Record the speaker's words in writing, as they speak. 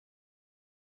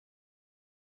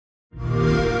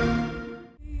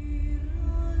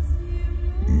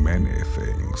Many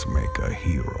things make a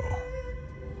hero.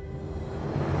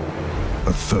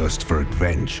 A thirst for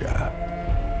adventure.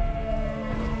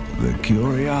 The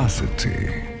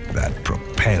curiosity that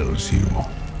propels you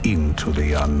into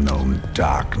the unknown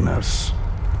darkness.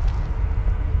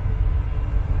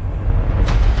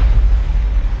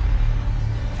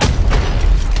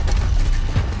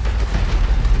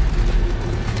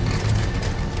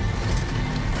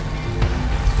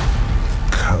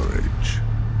 Courage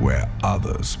where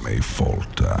others may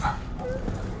falter.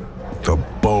 The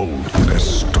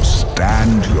boldness to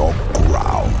stand your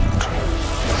ground.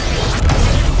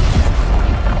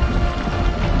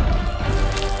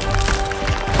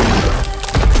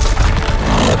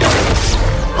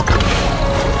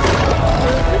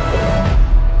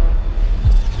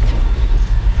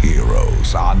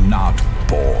 Heroes are not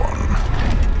born.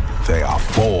 They are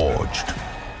forged.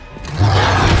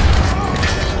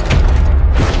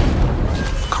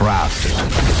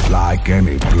 Crafted like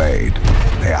any blade,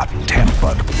 they are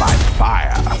tempered by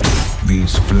fire.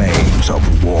 These flames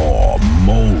of war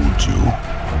mold you,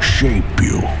 shape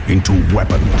you into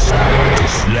weapons to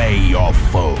slay your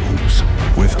foes,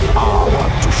 with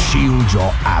armor to shield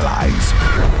your allies.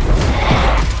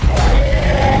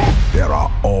 There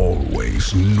are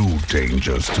always new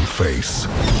dangers to face.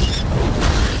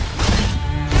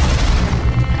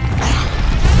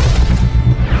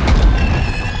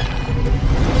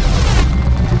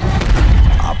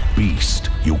 Beast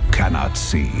you cannot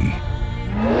see.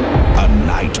 A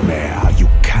nightmare you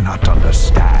cannot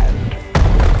understand.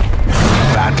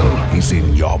 Battle is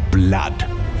in your blood.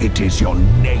 It is your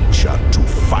nature to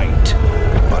fight.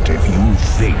 But if you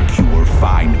think you will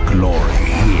find glory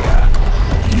here,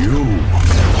 you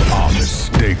are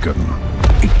mistaken.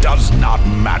 It does not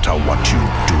matter what you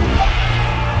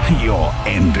do. Your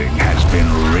ending has been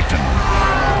written.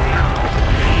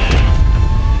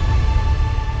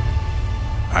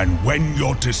 And when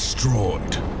you're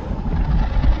destroyed,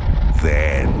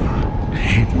 then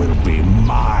it will be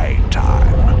my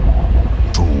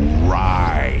time to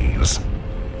rise.